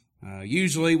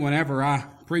Usually whenever I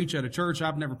preach at a church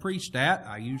I've never preached at,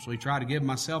 I usually try to give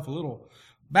myself a little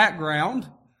background.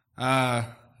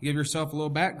 Give yourself a little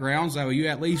background so you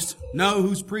at least know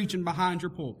who's preaching behind your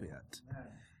pulpit.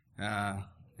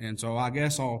 And so I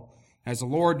guess as the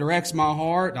Lord directs my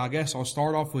heart, I guess I'll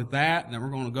start off with that, and then we're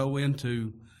going to go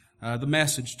into the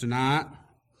message tonight.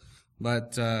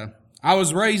 But I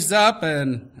was raised up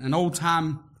in an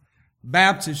old-time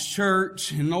Baptist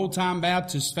church, an old-time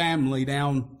Baptist family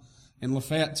down in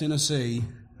Lafayette, Tennessee.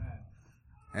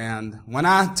 And when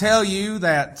I tell you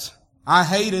that I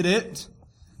hated it,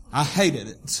 I hated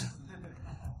it.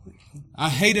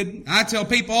 I tell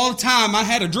people all the time I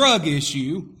had a drug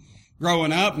issue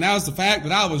growing up, and that was the fact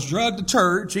that I was drugged to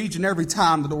church each and every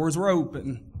time the doors were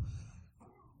open.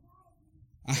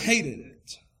 I hated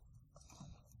it.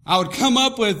 I would come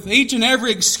up with each and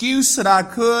every excuse that I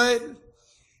could.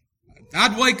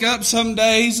 I'd wake up some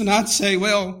days and I'd say,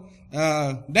 well,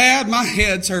 Dad, my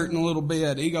head's hurting a little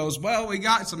bit. He goes, well, we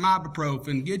got some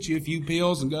ibuprofen. Get you a few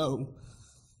pills and go.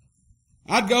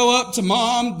 I'd go up to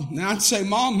Mom and I'd say,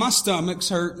 Mom, my stomach's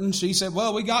hurting. She said,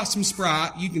 well, we got some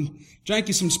Sprite. You can drink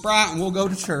you some Sprite and we'll go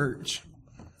to church.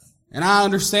 And I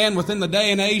understand within the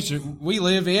day and age that we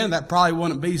live in, that probably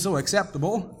wouldn't be so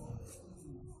acceptable.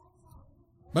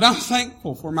 But I'm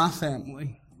thankful for my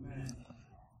family.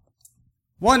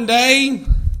 One day,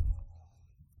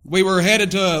 we were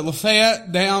headed to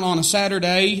Lafayette down on a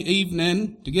Saturday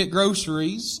evening to get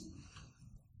groceries.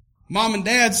 Mom and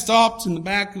Dad stopped in the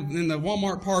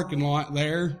Walmart parking lot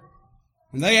there,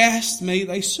 and they asked me,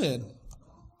 they said,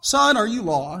 son, are you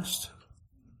lost?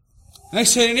 And they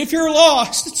said, and if you're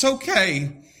lost, it's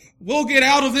okay. We'll get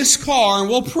out of this car and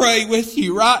we'll pray with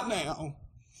you right now.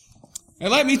 And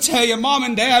let me tell you, Mom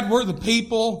and Dad were the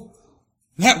people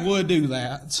that would do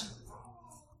that.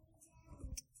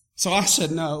 So I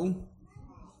said, no,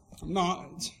 I'm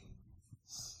not.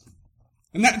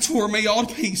 And that tore me all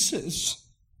to pieces.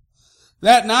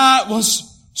 That night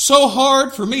was so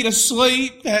hard for me to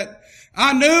sleep that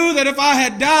I knew that if I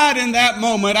had died in that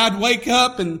moment, I'd wake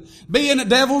up and be in the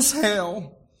devil's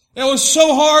hell. It was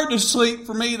so hard to sleep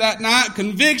for me that night.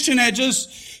 Conviction had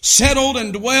just settled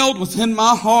and dwelled within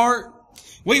my heart.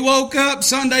 We woke up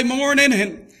Sunday morning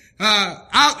and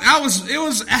it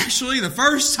was actually the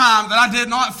first time that I did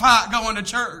not fight going to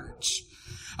church.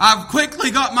 I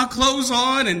quickly got my clothes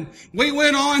on and we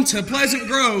went on to Pleasant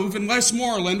Grove in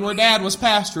Westmoreland where Dad was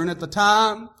pastoring at the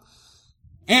time.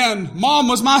 And Mom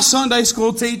was my Sunday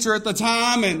school teacher at the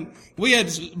time, and we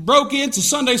had broke into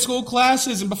Sunday school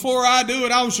classes, and before I do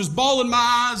it, I was just bawling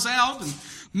my eyes out. And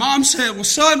Mom said, well,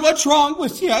 son, what's wrong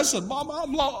with you? I said, Mom,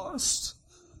 I'm lost.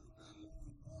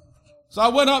 So I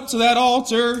went up to that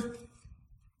altar.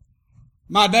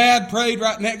 My dad prayed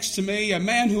right next to me, a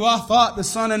man who I thought the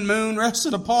sun and moon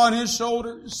rested upon his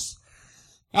shoulders.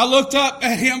 I looked up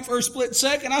at him for a split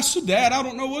second. I said, Dad, I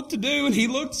don't know what to do. And he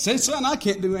looked and said, son, I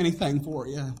can't do anything for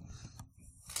you.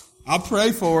 I'll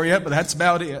pray for you, but that's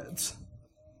about it.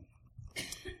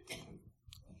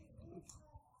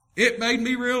 It made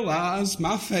me realize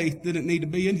my faith didn't need to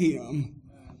be in him,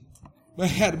 but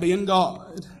it had to be in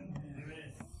God.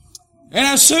 And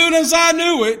as soon as I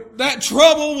knew it, that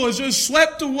trouble was just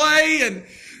swept away, and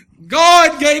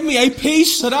God gave me a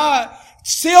peace that I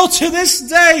still to this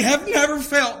day have never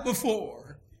felt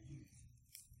before.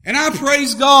 And I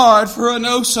praise God for a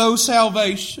no-so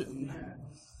salvation.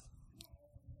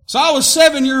 So I was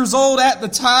 7 years old at the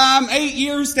time. 8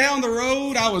 years down the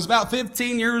road, I was about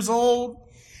 15 years old.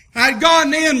 I'd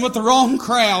gone in with the wrong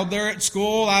crowd there at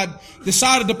school. I'd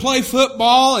decided to play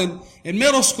football in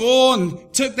middle school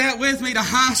and took that with me to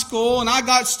high school, and I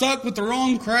got stuck with the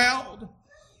wrong crowd.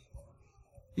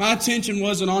 My attention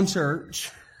wasn't on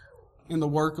church in the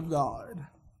work of God.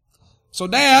 So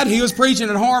Dad, he was preaching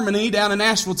at Harmony down in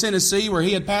Nashville, Tennessee, where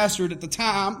he had pastored at the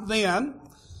time then.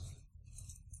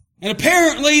 And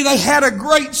apparently they had a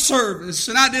great service,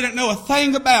 and I didn't know a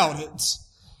thing about it.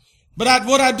 But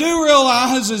what I do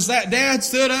realize is that Dad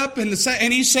stood up and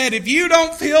he said, if you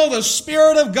don't feel the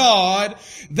Spirit of God,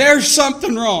 there's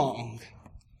something wrong.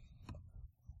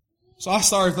 So I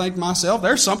started thinking to myself,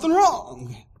 there's something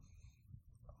wrong.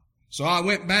 So I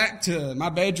went back to my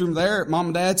bedroom there at Mom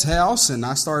and Dad's house, and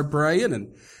I started praying,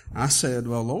 and I said,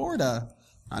 well, Lord,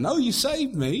 I know you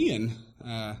saved me, and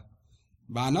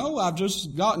but I know I've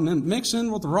just gotten mixed in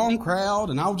with the wrong crowd,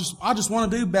 and I just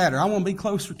want to do better. I want to be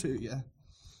closer to you.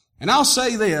 And I'll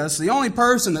say this, the only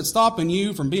person that's stopping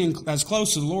you from being as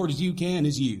close to the Lord as you can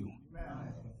is you.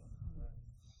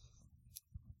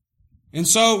 And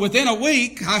so within a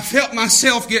week, I felt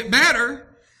myself get better.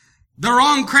 the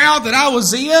wrong crowd that I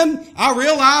was in. I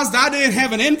realized I didn't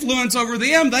have an influence over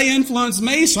them. They influenced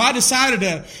me, so I decided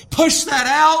to push that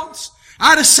out.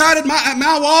 I decided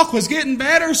my walk was getting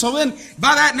better, so then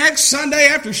by that next Sunday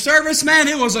after service, man,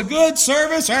 it was a good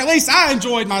service, or at least I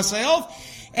enjoyed myself.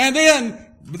 And then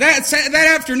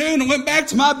that afternoon, I went back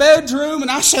to my bedroom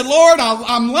and I said, Lord,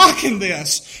 I'm liking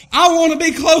this. I want to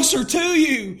be closer to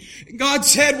you. And God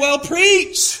said, well,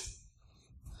 preach.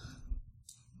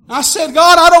 I said,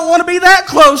 God, I don't want to be that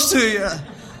close to you.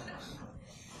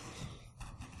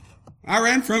 I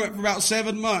ran from it for about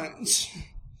 7 months.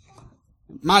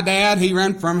 My dad, he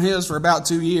ran from his for about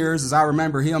 2 years, as I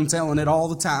remember him telling it all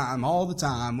the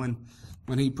time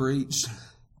when he preached.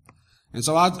 And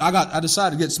so I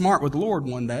decided to get smart with the Lord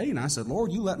one day, and I said,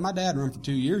 Lord, you let my dad run for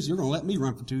 2 years, you're going to let me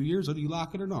run for 2 years, whether you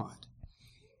like it or not.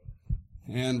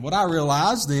 And what I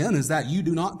realized then is that you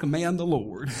do not command the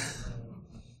Lord.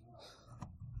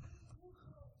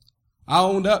 I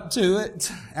owned up to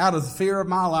it out of the fear of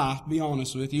my life, to be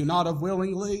honest with you, not of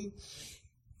willingly,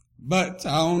 but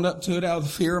I owned up to it out of the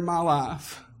fear of my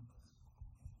life.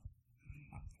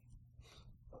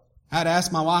 I had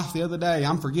asked my wife the other day,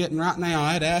 I'm forgetting right now,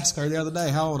 I had asked her the other day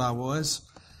how old I was.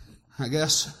 I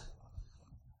guess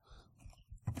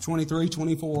 23,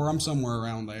 24, I'm somewhere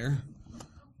around there.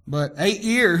 But 8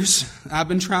 years I've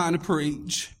been trying to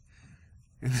preach.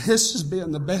 And this has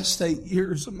been the best 8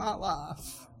 years of my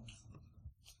life.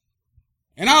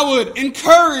 And I would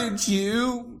encourage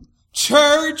you,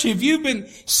 church, if you've been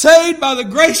saved by the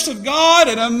grace of God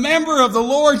and a member of the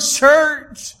Lord's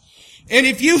church, and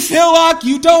if you feel like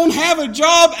you don't have a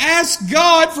job, ask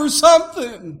God for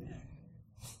something.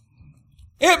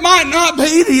 It might not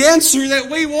be the answer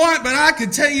that we want, but I can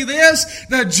tell you this,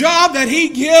 the job that He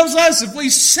gives us, if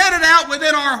we set it out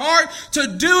within our heart to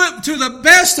do it to the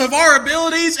best of our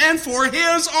abilities and for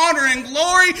His honor and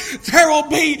glory, there will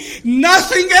be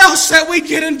nothing else that we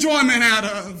get enjoyment out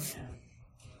of.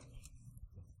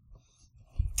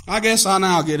 I guess I'll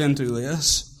now get into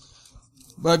this.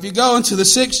 But if you go with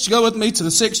me to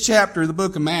the 6th chapter of the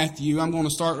book of Matthew, I'm going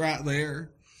to start right there.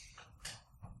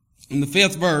 In the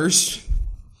 5th verse.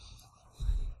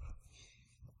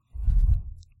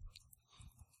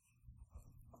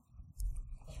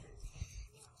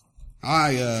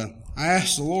 I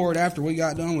asked the Lord after we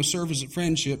got done with service at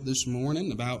Friendship this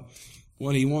morning about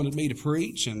what He wanted me to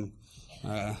preach, and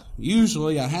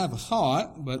usually I have a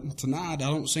thought, but tonight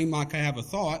I don't seem like I have a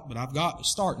thought, but I've got a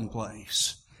starting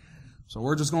place. So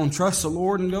we're just going to trust the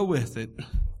Lord and go with it.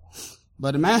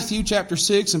 But in Matthew chapter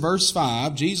 6 and verse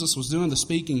 5, Jesus was doing the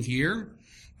speaking here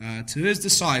to His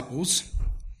disciples.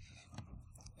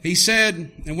 He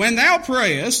said, "And when thou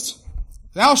prayest,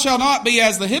 thou shalt not be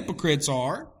as the hypocrites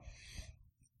are,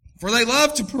 for they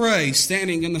love to pray,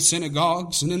 standing in the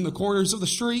synagogues and in the corners of the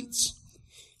streets,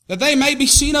 that they may be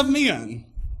seen of men.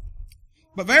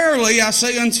 But verily I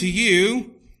say unto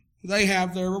you, they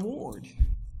have their reward.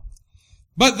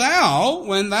 But thou,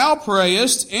 when thou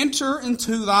prayest, enter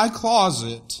into thy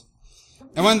closet,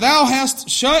 and when thou hast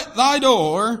shut thy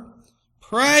door,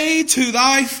 pray to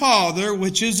thy Father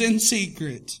which is in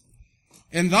secret,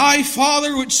 and thy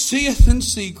Father which seeth in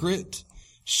secret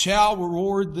shall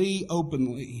reward thee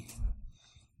openly.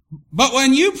 But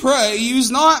when you pray,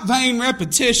 use not vain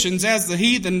repetitions as the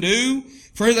heathen do,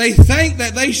 for they think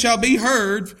that they shall be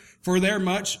heard for their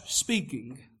much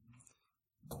speaking.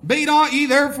 Be not ye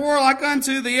therefore like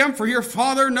unto them, for your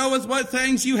Father knoweth what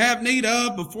things you have need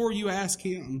of before you ask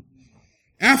Him.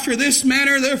 After this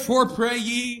manner therefore pray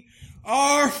ye,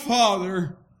 Our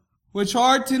Father, which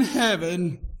art in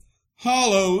heaven,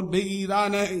 hallowed be thy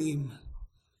name.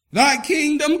 Thy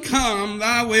kingdom come,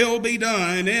 thy will be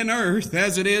done in earth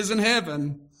as it is in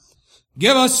heaven.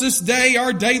 Give us this day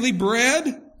our daily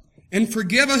bread, and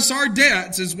forgive us our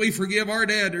debts as we forgive our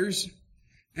debtors.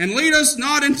 And lead us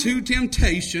not into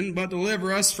temptation, but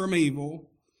deliver us from evil.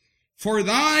 For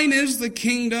thine is the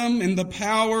kingdom and the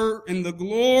power and the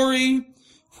glory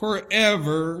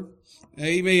forever.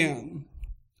 Amen.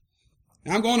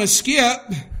 I'm going to skip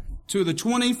to the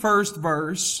 21st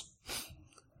verse. It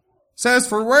says,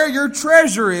 "For where your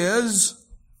treasure is,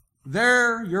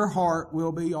 there your heart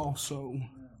will be also."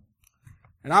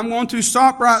 And I'm going to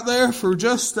stop right there for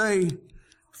just a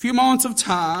few moments of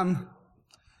time.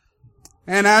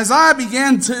 And as I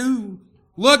began to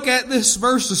look at this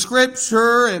verse of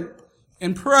Scripture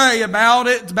and pray about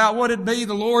it, about what it'd be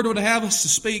the Lord would have us to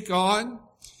speak on,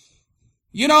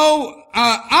 you know,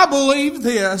 I believe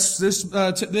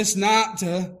this night,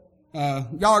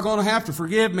 y'all are going to have to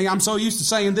forgive me. I'm so used to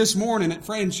saying this morning at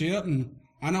Friendship, and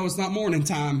I know it's not morning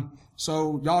time,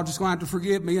 so y'all just going to have to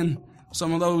forgive me in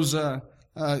some of those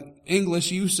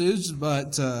English usage.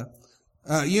 But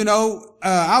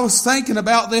I was thinking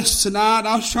about this tonight.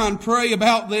 I was trying to pray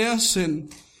about this,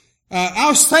 and I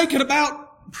was thinking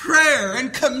about prayer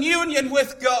and communion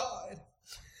with God.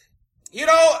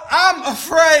 I'm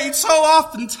afraid so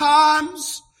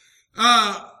oftentimes,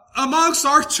 amongst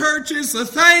our churches, the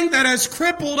thing that has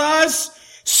crippled us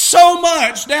so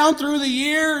much down through the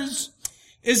years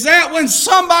is that when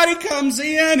somebody comes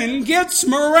in and gets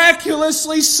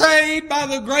miraculously saved by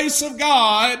the grace of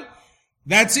God,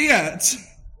 that's it.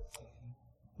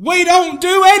 We don't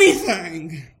do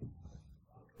anything.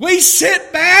 We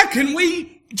sit back and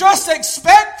we just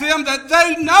expect them that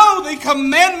they know the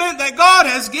commandment that God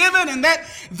has given and that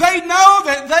they know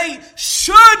that they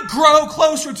should grow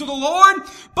closer to the Lord,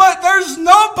 but there's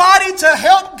nobody to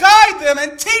help guide them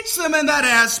and teach them in that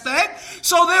aspect,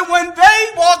 so that when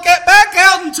they get back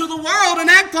out into the world and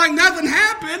act like nothing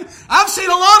happened, I've seen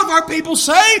a lot of our people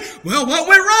say, well, what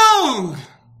went wrong?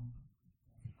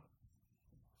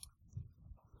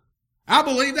 I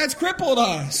believe that's crippled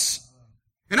us.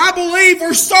 And I believe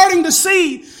we're starting to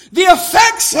see the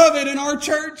effects of it in our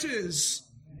churches.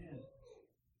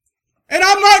 And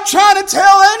I'm not trying to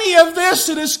tell any of this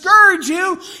to discourage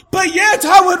you, but yet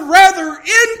I would rather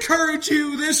encourage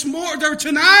you this morning or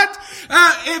tonight.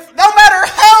 If no matter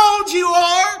how old you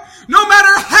are, no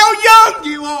matter how young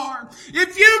you are,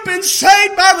 if you've been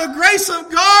saved by the grace of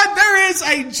God, there is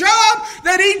a job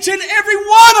that each and every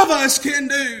one of us can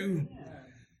do.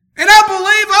 And I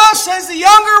believe us as the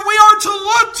younger, we are to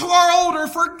look to our older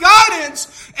for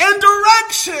guidance and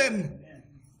direction.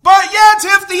 But yet,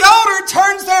 if the older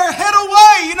turns their head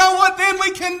away, you know what then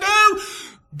we can do?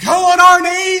 Go on our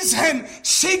knees and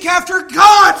seek after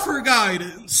God for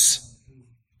guidance.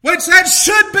 Which that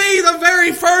should be the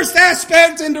very first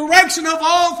aspect and direction of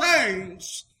all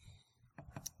things.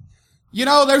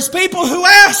 There's people who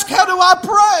ask, how do I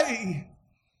pray?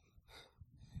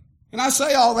 And I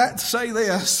say all that to say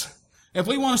this. If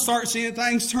we want to start seeing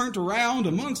things turned around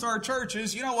amongst our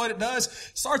churches, you know what it does?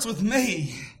 It starts with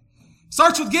me. It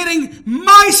starts with getting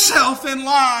myself in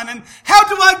line. And how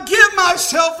do I get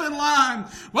myself in line?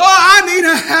 Well, I need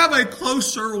to have a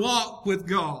closer walk with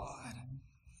God.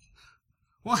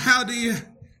 Well, how do you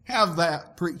have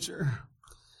that, preacher?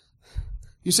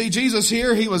 You see, Jesus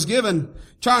here, he was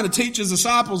trying to teach his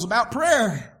disciples about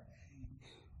prayer.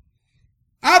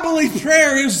 I believe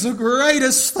prayer is the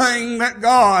greatest thing that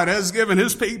God has given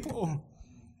his people.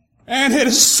 And it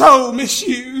is so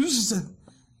misused.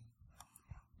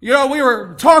 We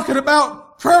were talking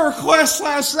about prayer requests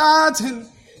last night, and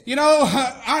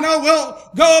I know we'll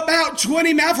go about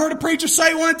 20 minutes. I've heard a preacher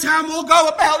say one time, we'll go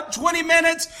about 20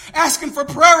 minutes asking for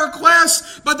prayer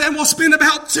requests, but then we'll spend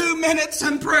about 2 minutes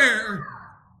in prayer.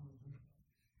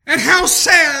 And how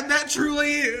sad that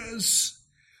truly is.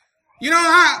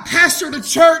 I pastored a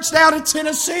church down in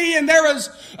Tennessee, and there was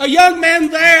a young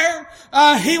man there.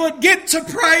 He would get to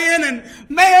praying, and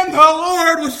man, the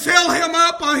Lord would fill him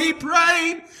up while he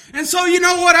prayed. And so you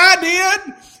know what I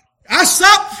did? I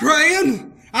stopped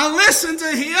praying. I listened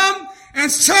to him,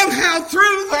 and somehow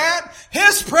through that,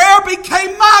 his prayer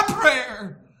became my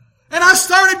prayer. And I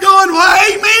started going,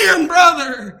 well, amen,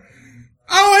 brother.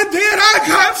 Oh, and then I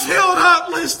got filled up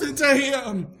listening to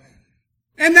him.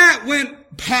 And that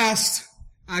went past,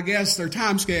 I guess, their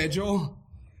time schedule.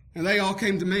 And they all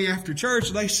came to me after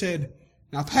church. They said,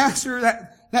 now, Pastor,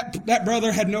 that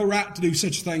brother had no right to do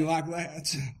such a thing like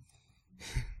that.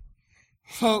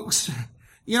 Folks,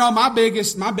 my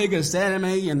biggest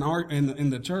enemy in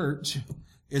the church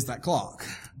is that clock.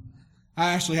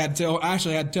 I actually had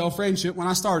to tell Friendship when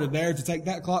I started there to take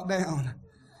that clock down.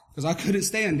 Because I couldn't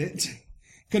stand it.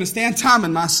 Couldn't stand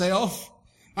timing myself.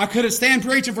 I couldn't stand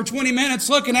preaching for 20 minutes,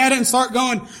 looking at it and start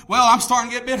going, well, I'm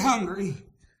starting to get a bit hungry.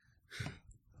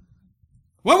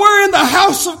 When we're in the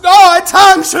house of God,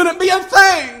 time shouldn't be a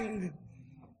thing.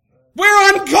 We're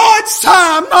on God's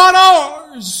time, not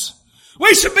ours.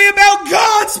 We should be about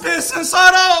God's business,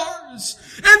 not ours.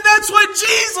 And that's what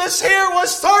Jesus here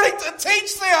was starting to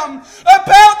teach them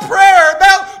about prayer,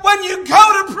 about when you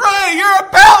go to pray, you're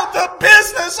about the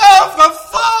business of the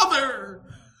Father.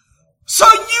 So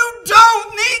you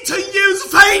don't need to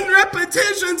use vain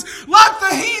repetitions like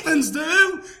the heathens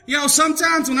do.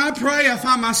 Sometimes when I pray, I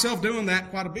find myself doing that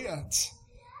quite a bit.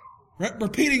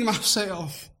 Repeating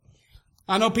myself.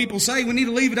 I know people say we need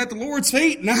to leave it at the Lord's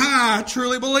feet. Nah, I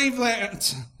truly believe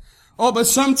that. Oh, but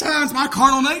sometimes my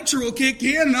carnal nature will kick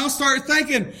in and I'll start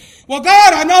thinking, well,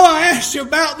 God, I know I asked you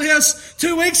about this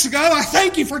 2 weeks ago. I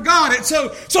thank you forgot it.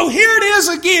 So here it is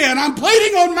again. I'm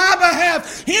pleading on my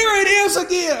behalf. Here it is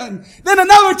again. Then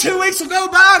another 2 weeks will go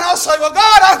by and I'll say, well,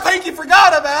 God, I thank you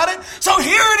forgot about it. So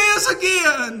here it is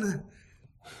again.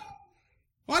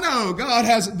 Well, no, God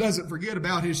doesn't forget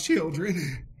about His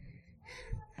children.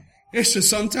 It's just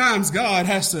sometimes God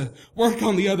has to work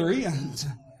on the other end.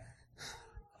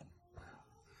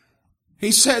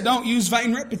 He said, don't use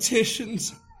vain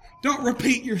repetitions. Don't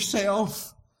repeat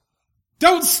yourself.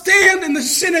 Don't stand in the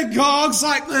synagogues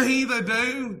like the heathen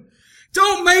do.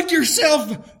 Don't make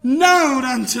yourself known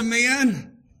unto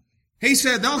men. He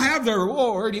said they'll have their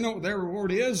reward. You know what their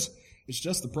reward is? It's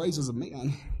just the praises of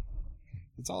men.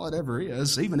 That's all it ever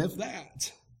is, even if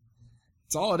that.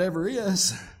 It's all it ever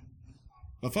is.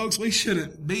 But folks, we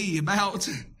shouldn't be about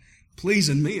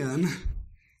pleasing men.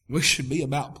 We should be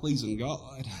about pleasing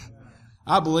God.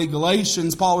 I believe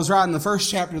Galatians, Paul was writing the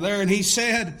first chapter there, and he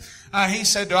said,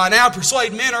 do I now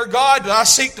persuade men or God? Do I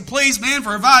seek to please men?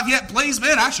 For if I have yet pleased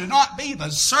men, I should not be the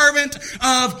servant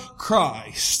of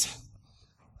Christ.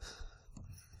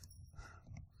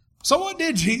 So what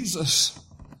did Jesus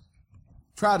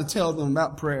try to tell them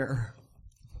about prayer?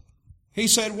 He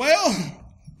said, well,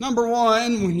 number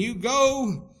one, when you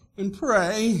go and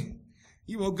pray,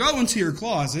 you will go into your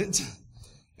closet.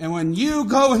 And when you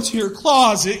go into your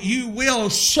closet, you will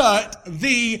shut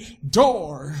the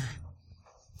door.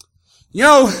 You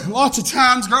know, lots of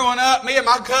times growing up, me and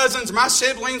my cousins, my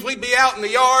siblings, we'd be out in the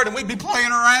yard and we'd be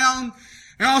playing around.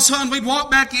 And all of a sudden we'd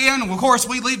walk back in, and of course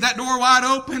we'd leave that door wide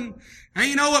open. And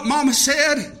you know what Mama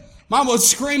said? Mama would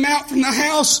scream out from the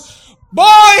house,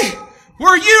 "Boy,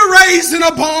 were you raised in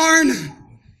a barn?"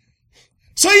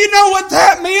 So you know what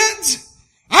that meant?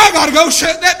 I gotta go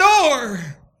shut that door.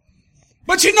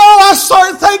 But you know, I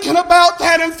started thinking about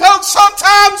that and felt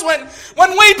sometimes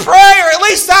when we pray, or at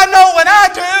least I know when I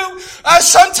do,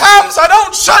 sometimes I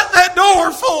don't shut that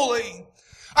door fully.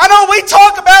 I know we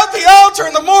talk about the altar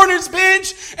and the mourner's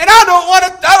bench, and I don't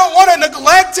want to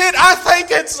neglect it. I think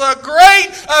it's a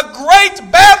great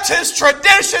Baptist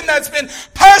tradition that's been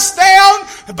passed down.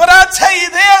 But I tell you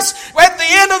this, at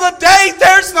the end of the day,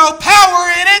 there's no power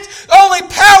in it. Only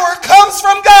power comes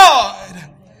from God.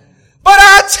 But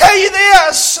I tell you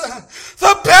this,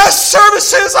 the best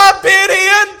services I've been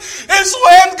in is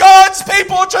when God's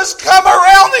people just come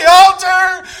around the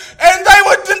altar and they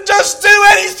wouldn't just do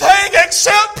anything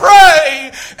except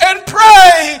pray and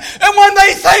pray. And when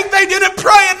they think they didn't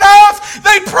pray enough,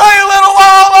 they pray a little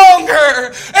while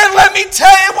longer. And let me tell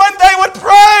you, when they would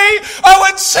pray, it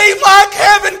would seem like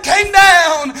heaven came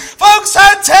down. Folks,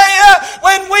 I tell you,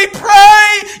 when we pray,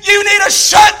 you need to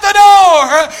shut the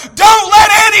door. Don't let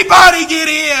anybody get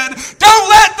in. Don't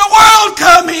let the world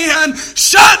come in.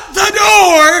 Shut the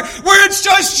door where it's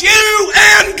just you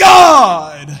and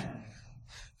God.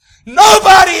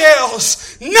 Nobody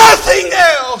else. Nothing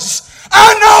else.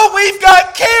 I know we've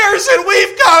got cares and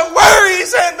we've got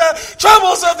worries and the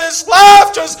troubles of this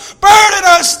life just burden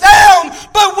us down.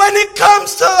 But when it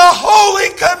comes to the Holy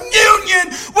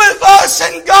Communion with us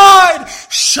and God,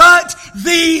 shut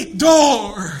the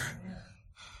door.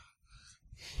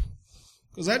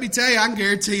 Because let me tell you, I can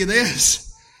guarantee you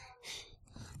this.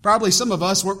 Probably some of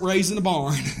us weren't raised in a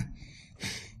barn.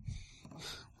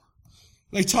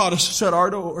 They taught us to shut our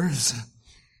doors.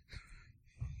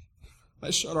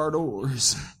 Let's shut our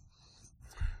doors.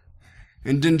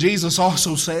 And then Jesus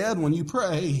also said, when you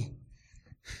pray,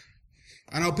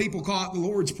 I know people call it the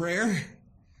Lord's Prayer,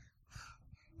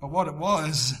 but what it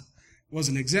was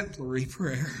an exemplary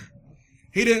prayer.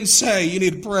 He didn't say you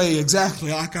need to pray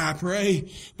exactly like I pray,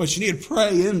 but you need to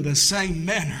pray in the same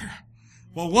manner.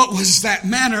 Well, what was that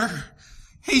manner?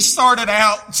 He started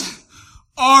out,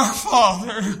 Our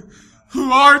Father, who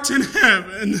art in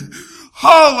heaven,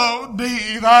 hallowed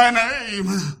be thy name.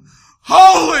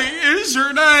 Holy is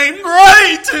your name.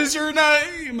 Great is your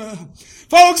name.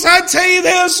 Folks, I tell you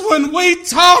this, when we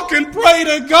talk and pray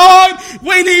to God,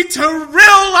 we need to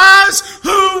realize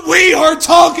who we are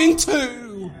talking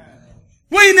to.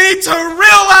 We need to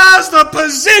realize the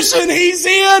position He's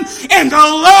in and the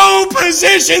low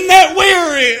position that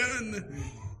we're in.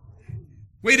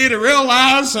 We need to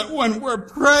realize that when we're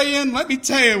praying, let me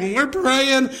tell you, when we're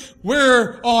praying,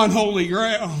 we're on holy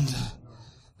ground.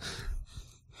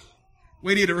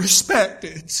 We need to respect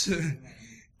it.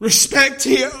 Respect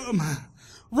Him.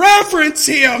 Reverence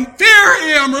Him.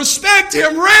 Fear Him. Respect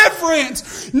Him.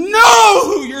 Reverence. Know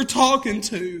who you're talking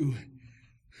to.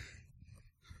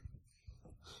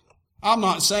 I'm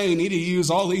not saying you need to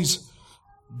use all these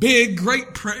big,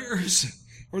 great prayers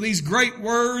or these great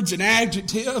words and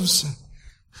adjectives.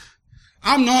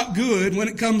 I'm not good when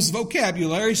it comes to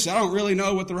vocabulary, so I don't really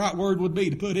know what the right word would be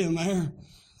to put in there.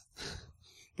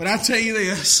 But I tell you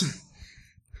this,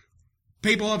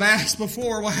 people have asked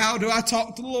before, well, how do I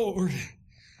talk to the Lord?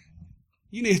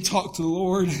 You need to talk to the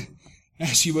Lord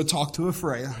as you would talk to a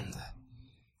friend.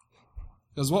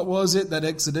 Because what was it that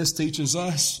Exodus teaches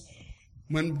us?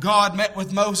 When God met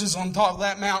with Moses on top of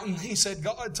that mountain, he said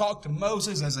God talked to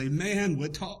Moses as a man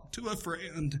would talk to a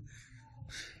friend.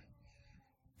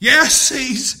 Yes,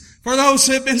 for those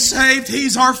who have been saved,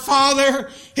 He's our Father.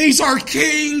 He's our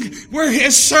King. We're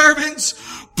His servants.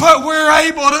 But we're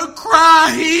able to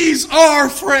cry, He's our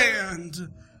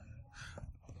friend.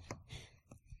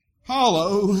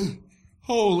 Hallowed,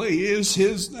 holy is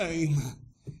His name.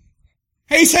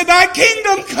 He said, Thy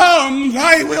kingdom come,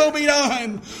 Thy will be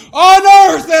done,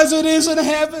 on earth as it is in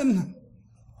heaven.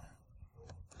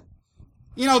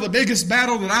 You know, the biggest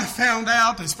battle that I found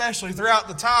out, especially throughout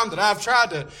the time that I've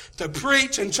tried to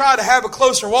preach and try to have a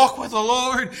closer walk with the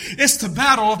Lord, it's the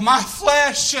battle of my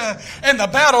flesh and the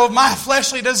battle of my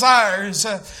fleshly desires.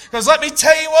 Because let me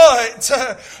tell you what,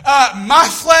 my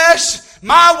flesh,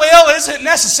 my will isn't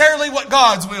necessarily what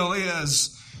God's will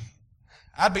is.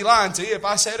 I'd be lying to you if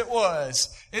I said it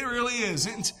was. It really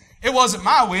isn't. It wasn't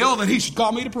my will that He should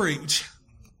call me to preach.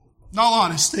 In all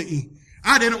honesty,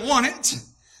 I didn't want it.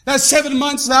 That 7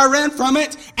 months that I ran from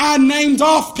it, I named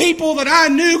off people that I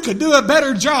knew could do a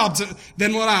better job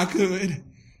than what I could.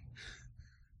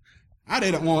 I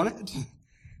didn't want it.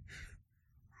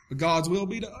 But God's will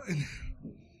be done.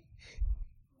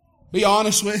 Be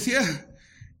honest with you,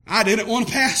 I didn't want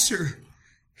to pastor.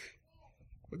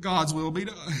 But God's will be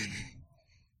done.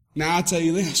 Now I tell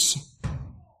you this,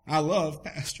 I love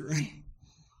pastoring.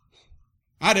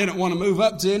 I didn't want to move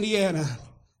up to Indiana.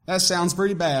 That sounds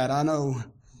pretty bad, I know.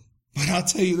 But I'll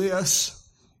tell you this,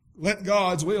 let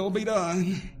God's will be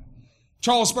done.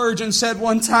 Charles Spurgeon said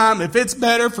one time, if it's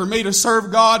better for me to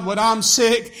serve God when I'm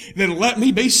sick, then let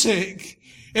me be sick.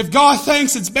 If God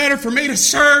thinks it's better for me to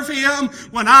serve Him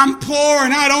when I'm poor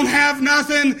and I don't have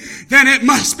nothing, then it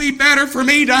must be better for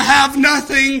me to have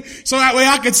nothing so that way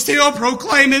I could still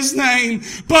proclaim His name.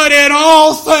 But in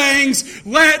all things,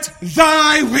 let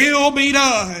Thy will be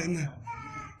done.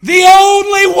 The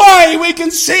only way we can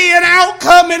see an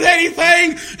outcome in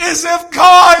anything is if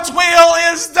God's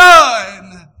will is done.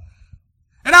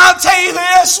 And I'll tell you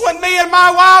this, when me and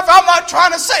my wife, I'm not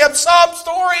trying to say a sob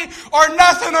story or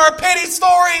nothing or a pity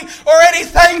story or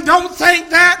anything, don't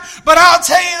think that. But I'll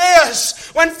tell you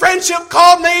this, when Friendship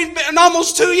called me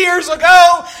almost 2 years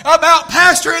ago about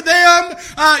pastoring them,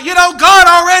 God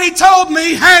already told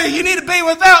me, hey, you need to be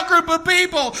with that group of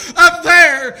people up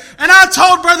there. And I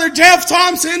told Brother Jeff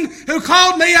Thompson, who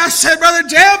called me, I said, Brother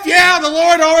Jeff, yeah, the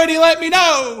Lord already let me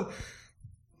know.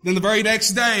 Then the very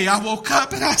next day, I woke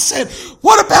up and I said,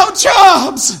 what about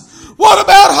jobs? What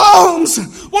about homes?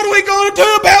 What are we going to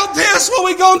do about this? What are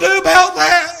we going to do about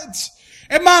that?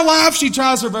 And my wife, she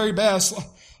tries her very best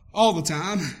all the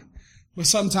time. But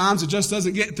sometimes it just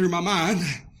doesn't get through my mind.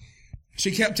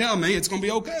 She kept telling me it's going to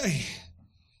be okay.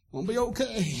 It's going to be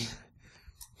okay.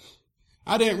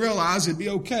 I didn't realize it'd be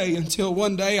okay until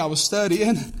one day I was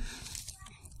studying.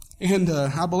 And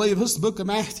I believe it was the book of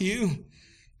Matthew.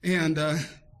 And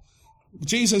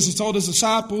Jesus has told His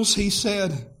disciples, He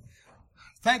said,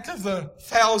 think of the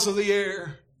fowls of the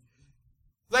air.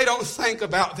 They don't think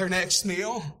about their next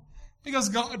meal because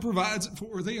God provides it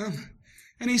for them.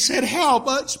 And He said, how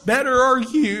much better are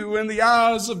you in the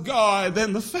eyes of God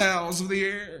than the fowls of the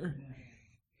air?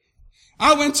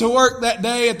 I went to work that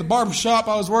day at the barbershop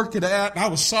I was working at. I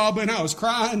was sobbing. I was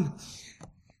crying.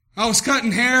 I was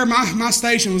cutting hair. My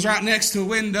station was right next to a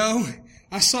window.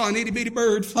 I saw an itty bitty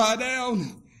bird fly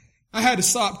down. I had to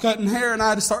stop cutting hair and I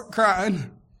had to start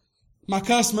crying. My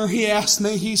customer, he asked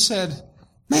me, he said,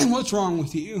 man, what's wrong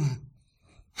with you?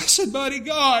 I said, buddy,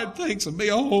 God thinks of me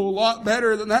a whole lot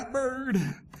better than that bird.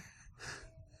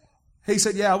 He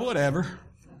said, yeah, whatever.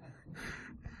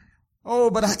 Oh,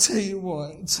 but I tell you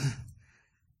what,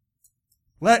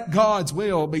 let God's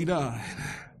will be done.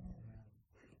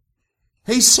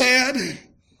 He said,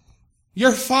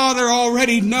 your Father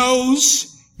already knows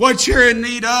what you're in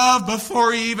need of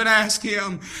before you even ask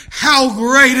Him. How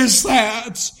great is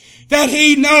that? That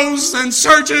He knows and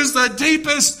searches the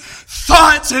deepest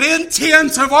thoughts and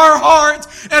intents of our heart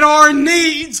and our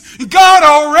needs. God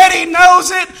already knows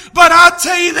it, but I'll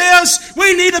tell you this,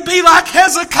 we need to be like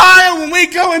Hezekiah when we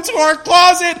go into our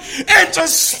closet and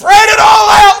just spread it all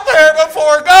out there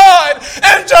before God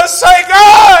and just say,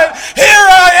 God, here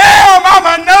I am, I'm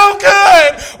a no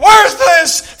good,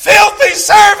 worthless, filthy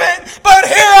servant, but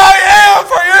here I am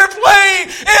for your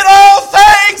plea. In all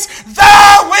things, Thy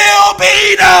will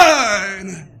be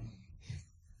done.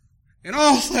 In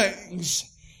all things.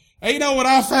 And you know what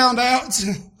I found out?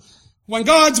 When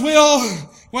God's will,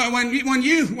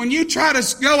 when you try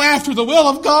to go after the will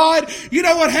of God, you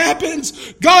know what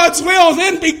happens? God's will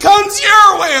then becomes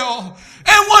your will.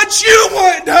 and what you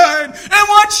want done and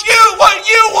what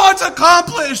you want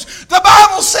accomplished. The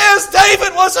Bible says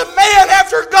David was a man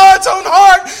after God's own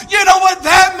heart. You know what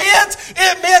that meant?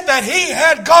 It meant that he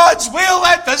had God's will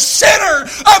at the center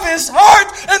of his heart,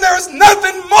 and there was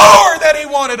nothing more that he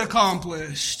wanted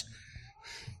accomplished.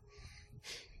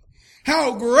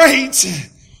 How great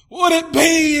would it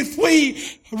be if we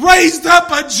raised up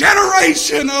a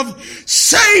generation of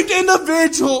saved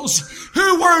individuals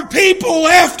who were people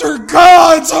after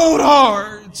God's own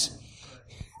heart?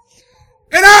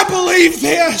 And I believe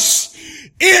this,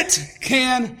 it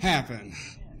can happen.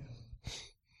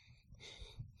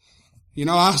 You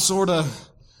know, I sort of,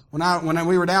 when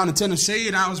we were down in Tennessee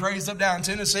and I was raised up down in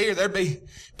Tennessee, there'd be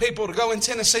people to go in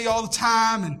Tennessee all the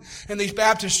time and in these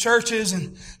Baptist churches,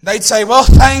 and they'd say, well,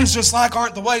 things just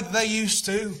aren't the way that they used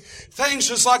to. Things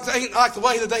just ain't like the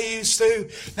way that they used to.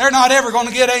 They're not ever going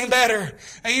to get any better.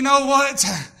 And you know what?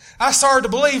 I started to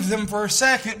believe them for a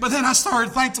second, but then I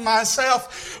started thinking to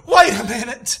myself, wait a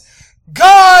minute.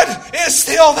 God is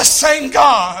still the same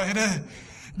God.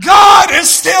 God is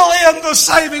still in the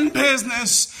saving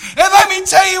business. And let me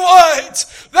tell you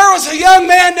what, there was a young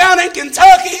man down in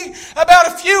Kentucky about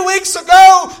a few weeks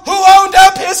ago who owned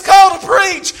up his call to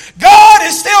preach. God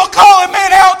is still calling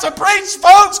men out to preach,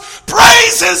 folks.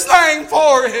 Praise His name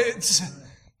for it.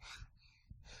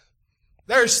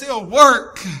 There's still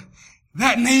work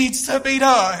that needs to be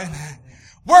done.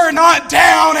 We're not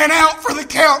down and out for the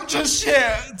count just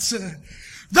yet.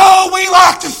 Though we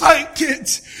like to think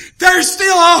it, there's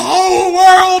still a whole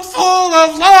world full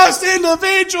of lost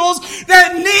individuals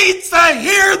that needs to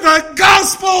hear the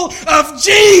gospel of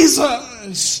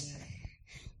Jesus.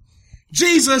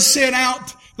 Jesus sent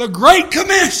out the Great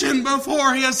Commission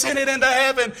before He ascended into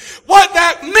heaven. What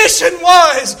that mission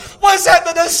was that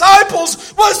the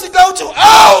disciples was to go to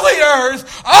all the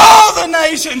earth, all the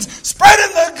nations,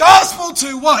 spreading the gospel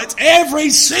to what? Every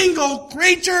single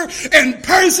creature and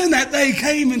person that they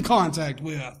came in contact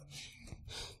with. A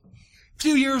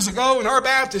few years ago in our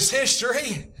Baptist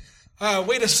history,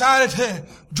 we decided to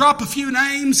drop a few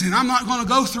names, and I'm not going to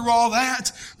go through all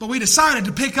that, but we decided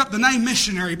to pick up the name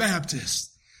Missionary Baptist.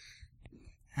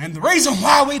 And the reason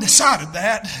why we decided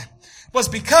that was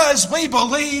because we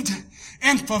believed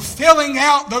in fulfilling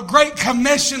out the Great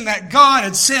Commission that God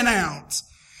had sent out.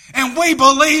 And we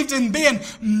believed in being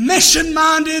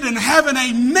mission-minded and having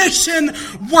a mission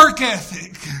work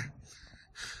ethic.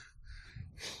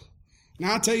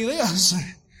 Now I'll tell you this.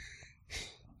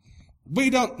 We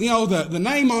don't, the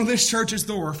name on this church's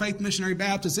door, Faith Missionary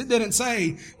Baptist, it didn't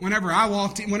say whenever I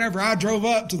drove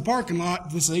up to the parking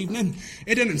lot this evening,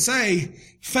 it didn't say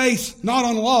Faith Not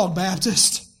on the Log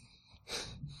Baptist.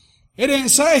 It didn't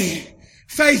say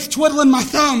Faith Twiddling My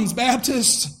Thumbs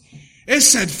Baptist. It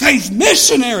said Faith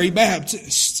Missionary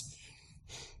Baptist.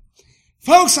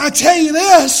 Folks, I tell you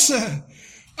this,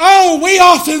 we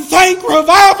often think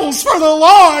revivals for the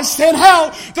lost and how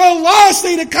the lost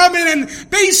need to come in and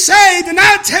be saved. And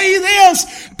I tell you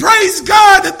this, praise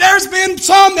God that there's been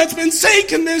some that's been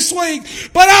seeking this week.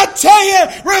 But I tell you,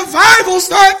 revival's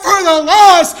not for the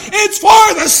lost. It's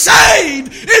for the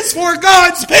saved. It's for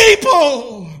God's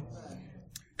people.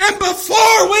 And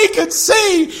before we could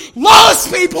see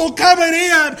lost people coming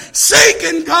in,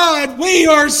 seeking God, we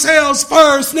ourselves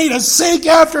first need to seek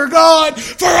after God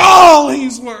for all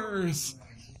He's worth.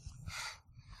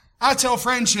 I tell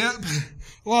Friendship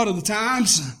a lot of the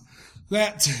times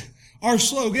that our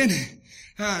slogan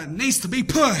needs to be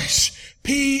PUSH.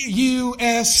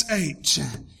 P-U-S-H.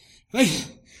 I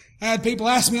had people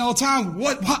ask me all the time,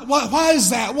 why is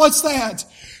that? What's that?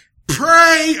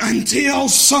 Pray until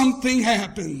something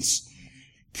happens.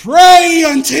 Pray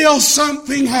until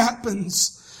something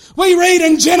happens. We read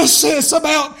in Genesis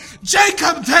about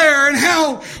Jacob there and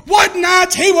how one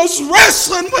night he was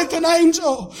wrestling with an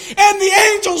angel. And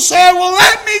the angel said, well,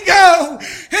 let me go.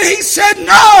 And he said,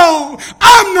 no,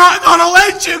 I'm not going to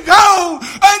let you go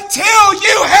until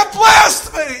you have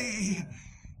blessed me.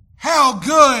 How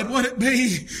good would it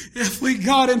be if we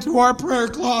got into our prayer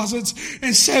closets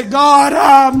and said, God,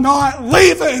 I'm not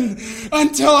leaving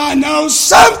until I know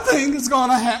something is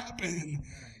going to happen.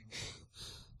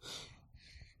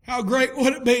 How great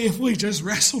would it be if we just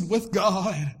wrestled with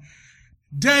God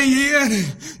day in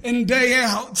and day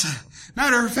out.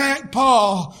 Matter of fact,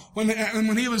 Paul,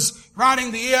 when he was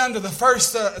writing the end of the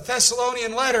first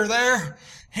Thessalonian letter there,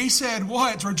 he said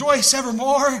what? Rejoice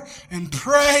evermore and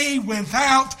pray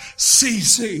without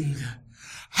ceasing.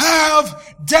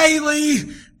 Have daily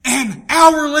and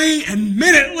hourly and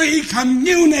minutely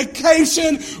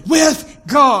communication with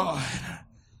God.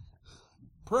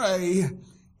 Pray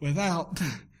without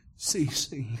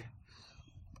ceasing.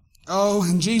 Oh,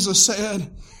 and Jesus said,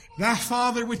 Thy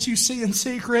Father which you see in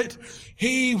secret,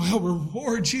 He will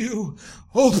reward you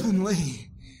openly.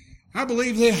 I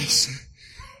believe this.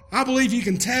 I believe you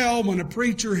can tell when a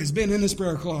preacher has been in his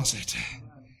prayer closet.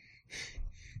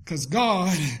 Because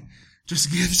God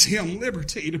just gives him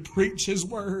liberty to preach His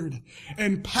word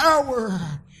and power.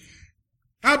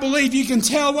 I believe you can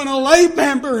tell when a lay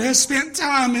member has spent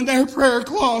time in their prayer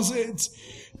closets.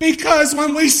 Because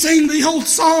when we sing the old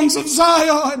songs of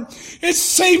Zion, it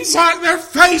seems like their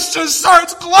face just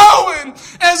starts glowing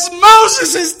as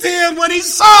Moses did when he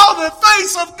saw the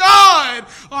face of God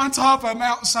on top of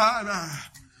Mount Sinai.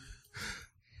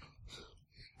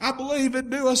 I believe it'd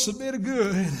do us a bit of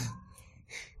good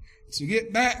to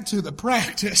get back to the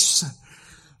practice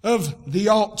of the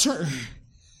altar.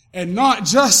 And not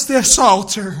just this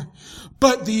altar,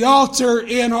 but the altar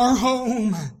in our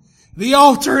home. The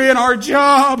altar in our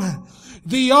job.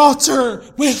 The altar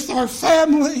with our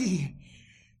family.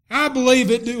 I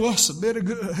believe it do us a bit of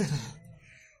good.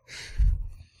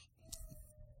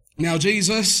 Now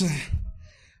Jesus,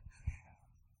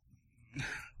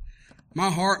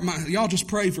 y'all just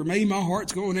pray for me. My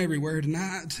heart's going everywhere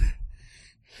tonight.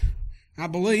 I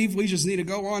believe we just need to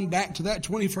go on back to that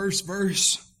 21st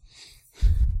verse.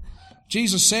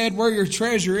 Jesus said, where your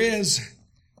treasure is,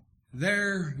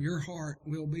 there your heart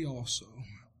will be also.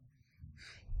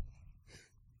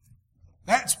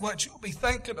 That's what you'll be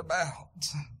thinking about.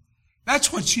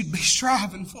 That's what you'd be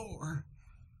striving for.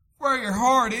 Where your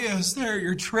heart is, there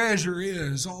your treasure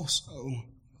is also.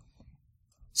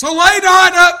 So lay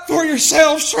not up for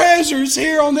yourselves treasures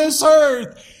here on this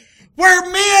earth,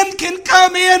 where men can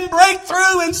come in, break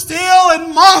through, and steal,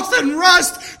 and moth and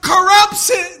rust corrupts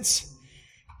it.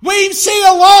 We see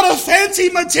a lot of fancy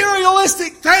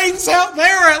materialistic things out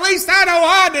there, at least I know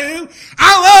I do.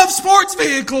 I love sports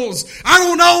vehicles. I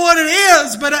don't know what it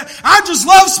is, but I just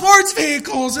love sports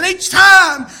vehicles. And each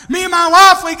time me and my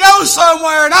wife, we go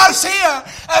somewhere and I see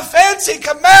a fancy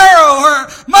Camaro or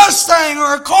a Mustang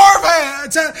or a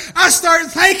Corvette, I start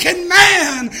thinking,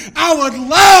 man, I would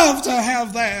love to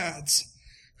have that.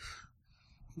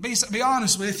 Be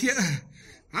honest with you,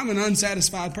 I'm an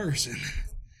unsatisfied person.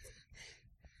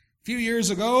 A few years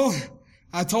ago,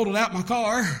 I totaled out my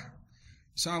car,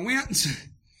 so I went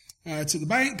to the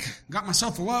bank, got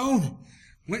myself a loan,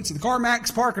 went to the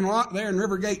CarMax parking lot there in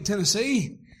Rivergate,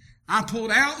 Tennessee. I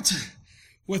pulled out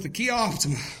with a Kia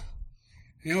Optima.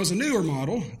 And it was a newer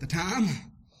model at the time.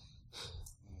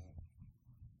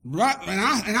 Right,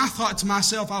 and I thought to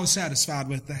myself I was satisfied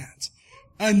with that.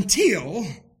 Until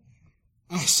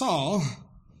I saw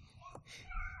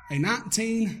a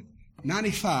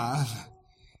 1995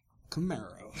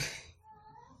 Camaro.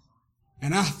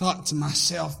 And I thought to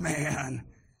myself, man,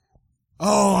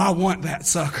 oh, I want that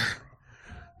sucker.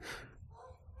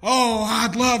 Oh,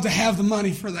 I'd love to have the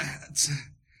money for that.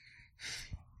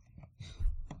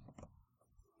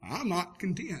 I'm not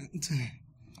content.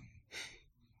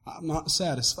 I'm not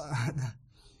satisfied.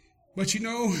 But you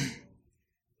know,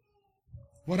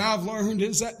 what I've learned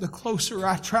is that the closer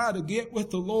I try to get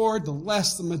with the Lord, the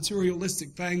less the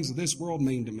materialistic things of this world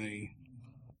mean to me.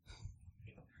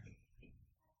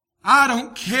 I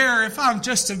don't care if I'm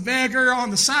just a beggar on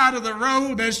the side of the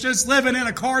road that's just living in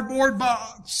a cardboard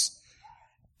box.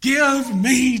 Give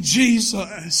me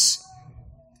Jesus.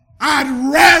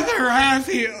 I'd rather have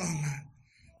Him.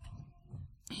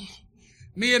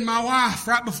 Me and my wife,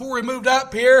 right before we moved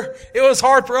up here, it was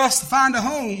hard for us to find a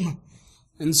home.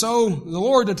 And so the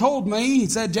Lord had told me, He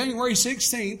said January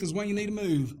 16th is when you need to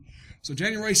move. So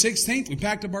January 16th, we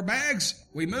packed up our bags,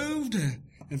 we moved.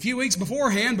 A few weeks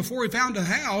beforehand, before we found a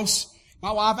house,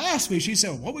 my wife asked me, she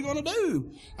said, what are we going to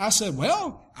do? I said,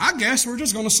 well, I guess we're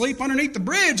just going to sleep underneath the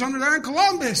bridge under there in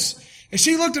Columbus. And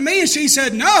she looked at me and she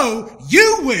said, no,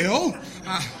 you will.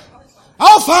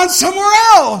 I'll find somewhere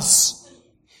else.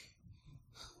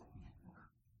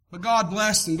 But God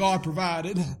blessed and God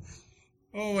provided.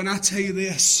 Oh, and I tell you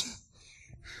this,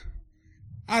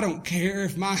 I don't care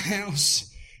if my house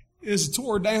is a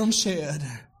tore down shed.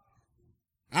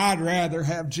 I'd rather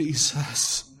have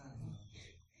Jesus.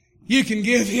 You can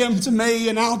give Him to me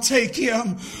and I'll take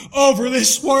Him over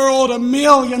this world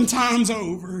 1,000,000 times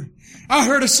over. I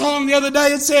heard a song the other day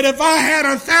that said, if I had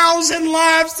 1,000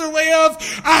 lives to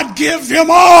live, I'd give them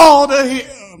all to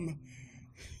Him.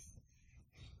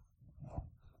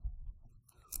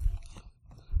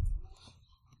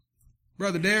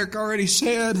 Brother Derek already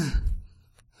said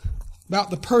about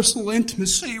the personal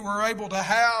intimacy we're able to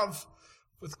have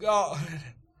with God.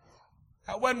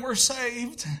 How when we're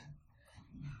saved,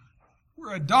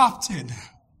 we're adopted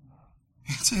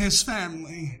into His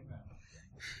family.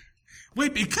 We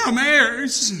become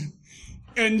heirs.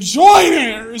 and joint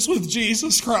heirs with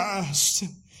Jesus Christ.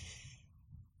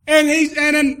 And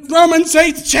in Romans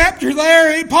 8th chapter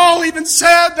there, Paul even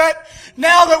said that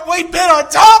now that we've been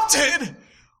adopted,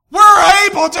 we're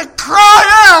able to cry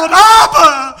out,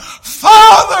 Abba,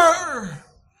 Father.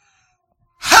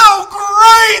 How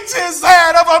great is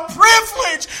that of a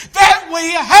privilege that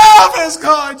we have as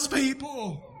God's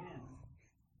people?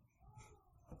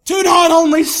 To not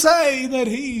only say that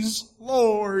He's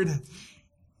Lord,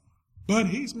 but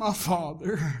He's my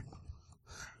Father.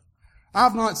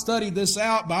 I've not studied this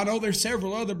out, but I know there's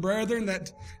several other brethren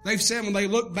that they've said when they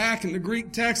look back in the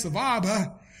Greek text of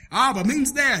Abba, Abba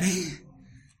means daddy.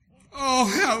 Oh,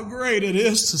 how great it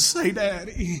is to say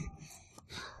daddy.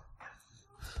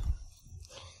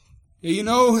 You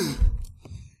know,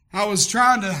 I was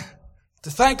trying to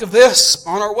think of this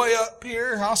on our way up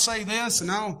here. I'll say this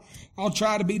and I'll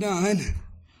try to be done.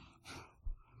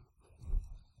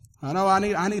 I know I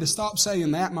need to stop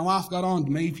saying that. My wife got on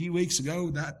to me a few weeks ago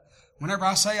that whenever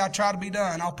I say I try to be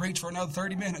done, I'll preach for another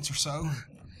 30 minutes or so.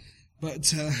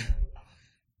 But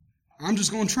I'm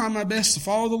just going to try my best to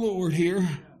follow the Lord here.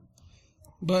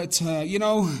 But, you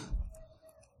know,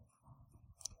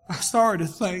 I started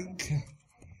to think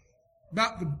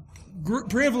about the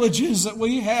privileges that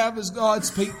we have as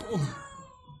God's people.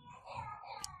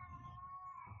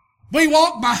 We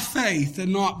walk by faith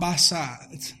and not by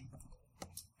sight.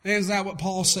 Isn't that what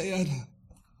Paul said?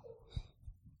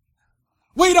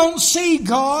 We don't see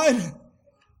God,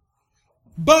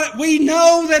 but we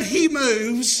know that He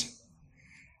moves,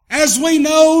 as we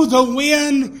know the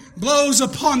wind blows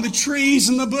upon the trees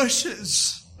and the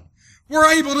bushes.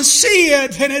 We're able to see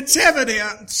it, and it's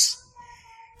evidence.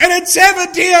 And it's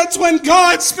evidence when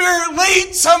God's Spirit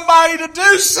leads somebody to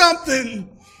do something.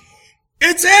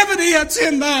 It's evidence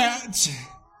in that.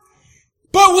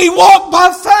 But we walk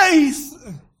by faith.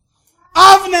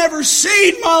 I've never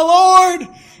seen my Lord,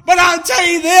 but I'll tell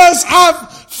you this,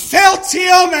 I've felt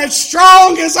Him as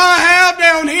strong as I have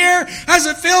down here, as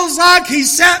it feels like He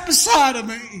sat beside of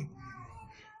me.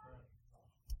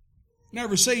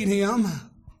 Never seen Him.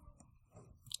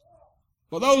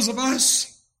 Well, those of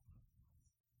us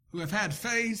who have had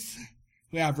faith,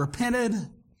 who have repented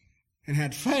and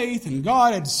had faith and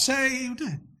God had saved,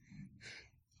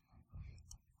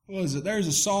 what is it? There's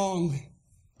a song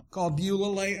called Beulah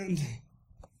Land.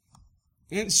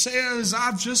 And it says,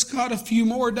 I've just got a few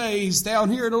more days down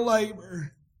here to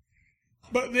labor.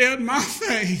 But then my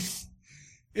faith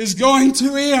is going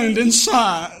to end in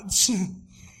sight.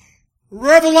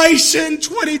 Revelation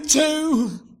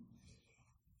 22.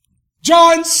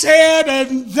 John said,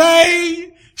 and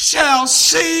they shall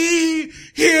see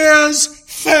His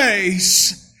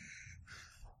face.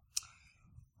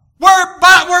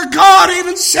 Where God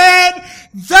even said,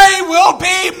 they will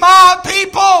be my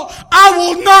people. I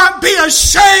will not be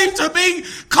ashamed to be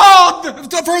called,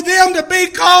 for them to be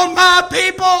called my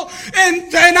people.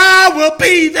 And then I will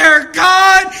be their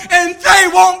God, and they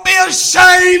won't be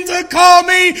ashamed to call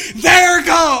me their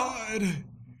God.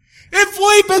 If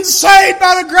we've been saved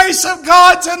by the grace of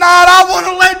God tonight, I want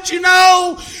to let you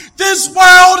know this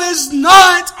world is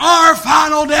not our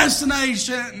final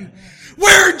destination.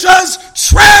 We're just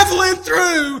traveling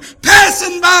through,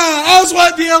 passing by. That's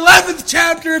what the 11th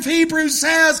chapter of Hebrews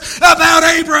says about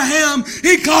Abraham.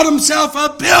 He called himself a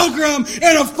pilgrim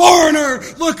and a foreigner,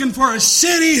 looking for a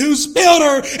city whose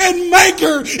builder and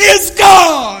maker is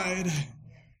God.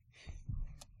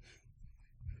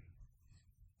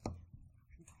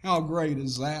 How great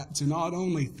is that to not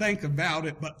only think about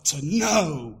it, but to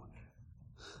know.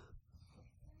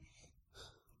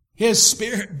 His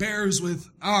Spirit bears with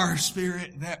our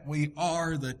spirit that we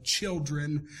are the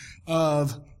children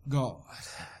of God.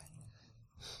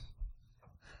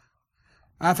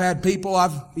 I've had people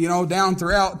down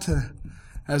throughout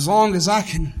as long as I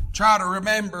can try to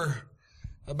remember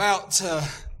about,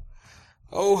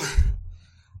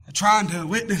 trying to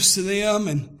witness to them,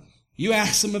 and you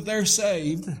ask them if they're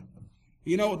saved.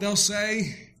 You know what they'll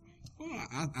say? Well,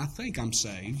 I think I'm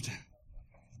saved.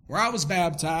 Or I was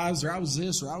baptized, or I was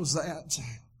this, or I was that.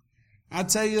 I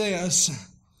tell you this,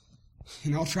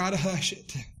 and I'll try to hush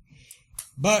it.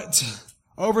 But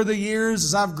over the years,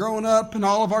 as I've grown up in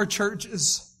all of our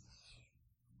churches,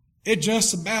 it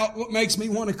just about what makes me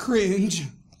want to cringe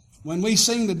when we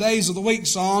sing the Days of the Week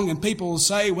song and people will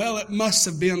say, well, it must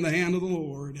have been the hand of the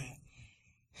Lord.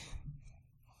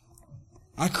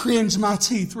 I cringe my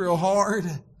teeth real hard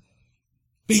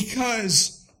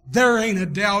because there ain't a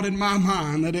doubt in my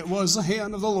mind that it was the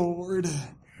hand of the Lord.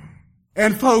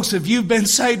 And folks, if you've been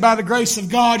saved by the grace of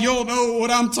God, you'll know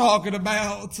what I'm talking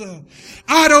about.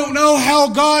 I don't know how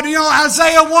God,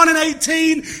 Isaiah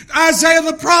 1:18, Isaiah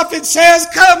the prophet says,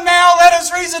 "Come now, let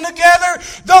us reason together.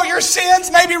 Though your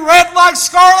sins may be red like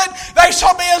scarlet, they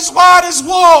shall be as white as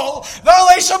wool. Though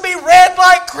they shall be red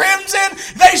like crimson,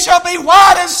 they shall be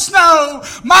white as snow."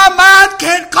 My mind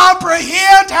can't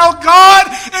comprehend how God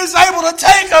is able to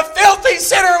take a filthy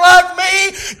sinner like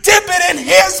me, dip it in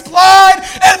His blood,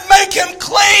 and make him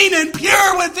clean and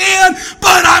pure within,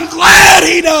 but I'm glad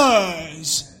He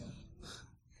does.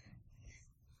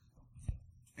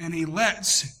 And He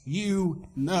lets you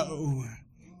know.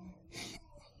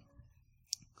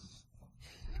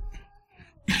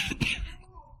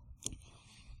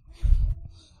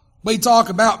 We talk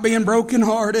about being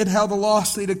brokenhearted, how the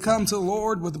lost need to come to the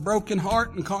Lord with a broken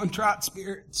heart and contrite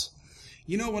spirits.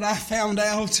 You know what I found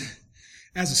out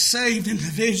as a saved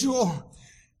individual?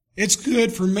 It's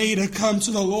good for me to come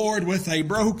to the Lord with a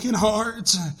broken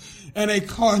heart and a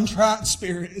contrite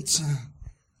spirit.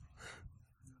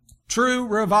 True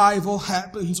revival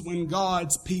happens when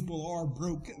God's people are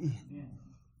broken.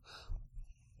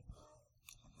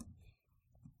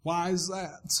 Why is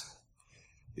that?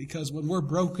 Because when we're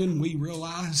broken, we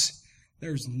realize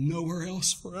there's nowhere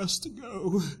else for us to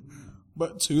go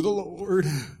but to the Lord.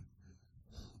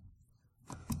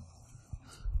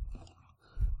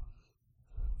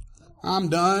 I'm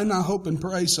done. I hope and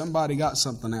pray somebody got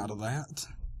something out of that.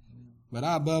 But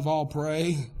I above all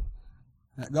pray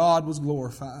that God was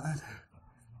glorified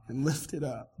and lifted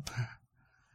up.